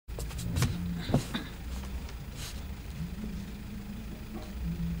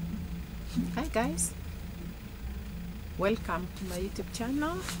guys, welcome to my YouTube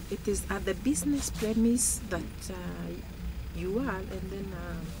channel. It is at the business premise that you are, and then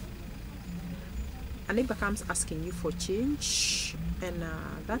a neighbor comes asking you for change, and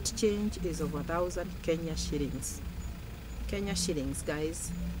that change is of 1,000 Kenya shillings. Kenya shillings, guys.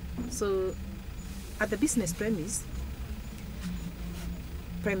 So at the business premises,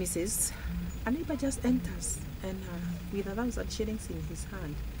 a neighbor just enters and with 1,000 shillings in his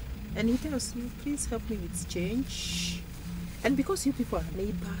hand, and he tells you, please help me with change. And because you people are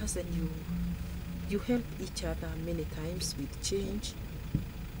neighbors and you help each other many times with change,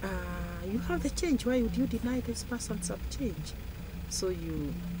 you have the change. Why would you deny this person some change? So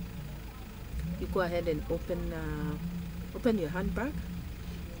you go ahead and open your handbag.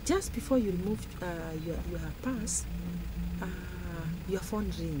 Just before you remove your purse, your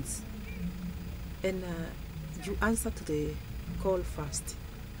phone rings, and you answer to the call first,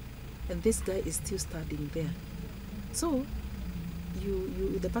 and this guy is still standing there. So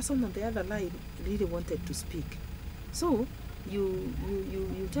the person on the other line really wanted to speak, so you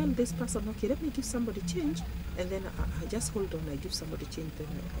tell this person, okay, let me give somebody change, and then I just hold on, I give somebody change, then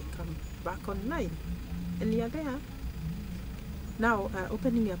I come back online, and you're there now.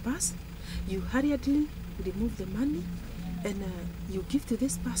 Opening your purse, you hurriedly remove the money, and you give to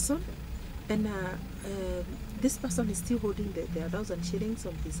this person, and this person is still holding the 1,000 shillings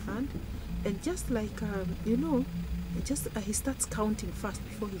on his hand, and just like he starts counting first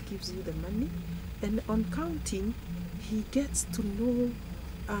before he gives you the money, and on counting he gets to know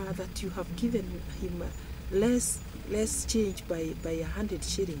that you have given him less change by 100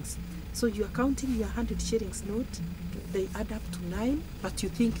 shillings. So you are counting your 100 shillings note, they add up to 9, but you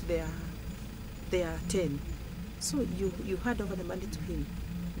think they are 10. So you hand over the money to him.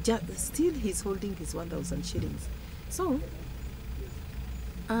 Still he's holding his 1,000 shillings. So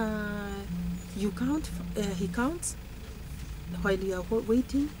you count, he counts while you are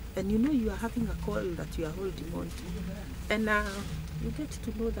waiting, and you are having a call that you are holding on to, and you get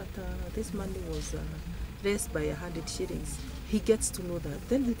to know that this money was raised by 100 shillings. He gets to know that.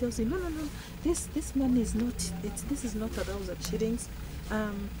 Then he tells you, no, this money is not, this is not 1,000 shillings.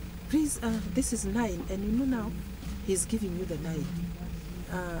 Please, this is 9, and now he's giving you the 9.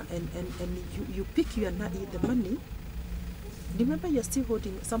 And you pick the money. Remember, you're still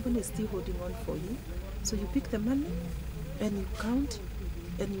holding, somebody is still holding on for you. So you pick the money, and you count,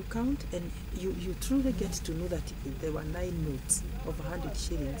 and you truly get to know that there were 9 notes of 100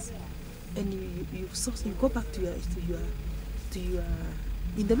 shillings. And you go back to your.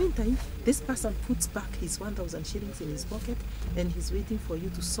 In the meantime, this person puts back his 1,000 shillings in his pocket, and he's waiting for you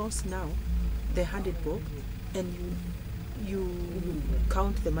to source now the 100 bob, and you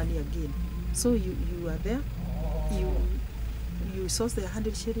count the money again. So you are there, you source the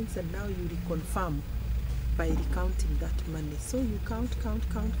 100 shillings, and now you reconfirm by recounting that money. So you count,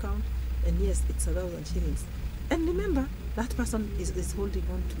 and yes, it's 1,000 shillings. And remember, that person is holding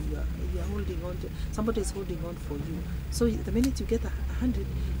on to you are holding on to, somebody is holding on for you. So the minute you get 100,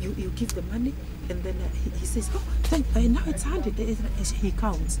 you give the money, and then he says, oh, now it's 100. He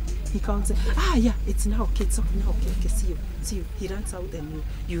counts, yeah, it's now okay, it's okay, now okay, see you. He runs out, and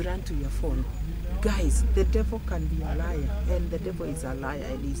you run to your phone. Guys, the devil can be a liar, and the devil is a liar,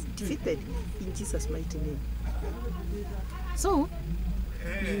 and he's defeated in Jesus' mighty name. So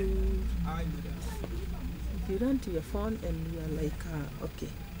you run to your phone, and you're like, okay.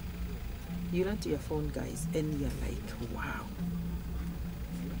 You run to your phone, guys, and you're like, wow.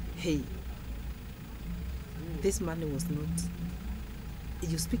 Hey, this money was not.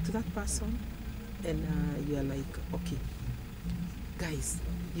 You speak to that person, and you're like, okay. Guys,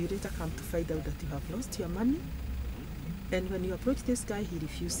 you later come to find out that you have lost your money. And when you approach this guy, he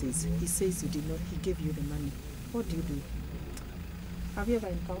refuses. He says you did not, he gave you the money. What do you do? Have you ever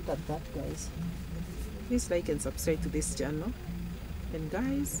encountered that, guys? Please like and subscribe to this channel. And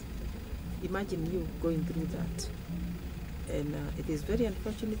guys, imagine you going through that, and it is very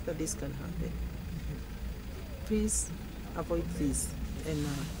unfortunate that this can happen. Please avoid this, and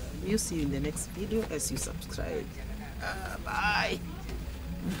we'll see you in the next video as you subscribe. Bye.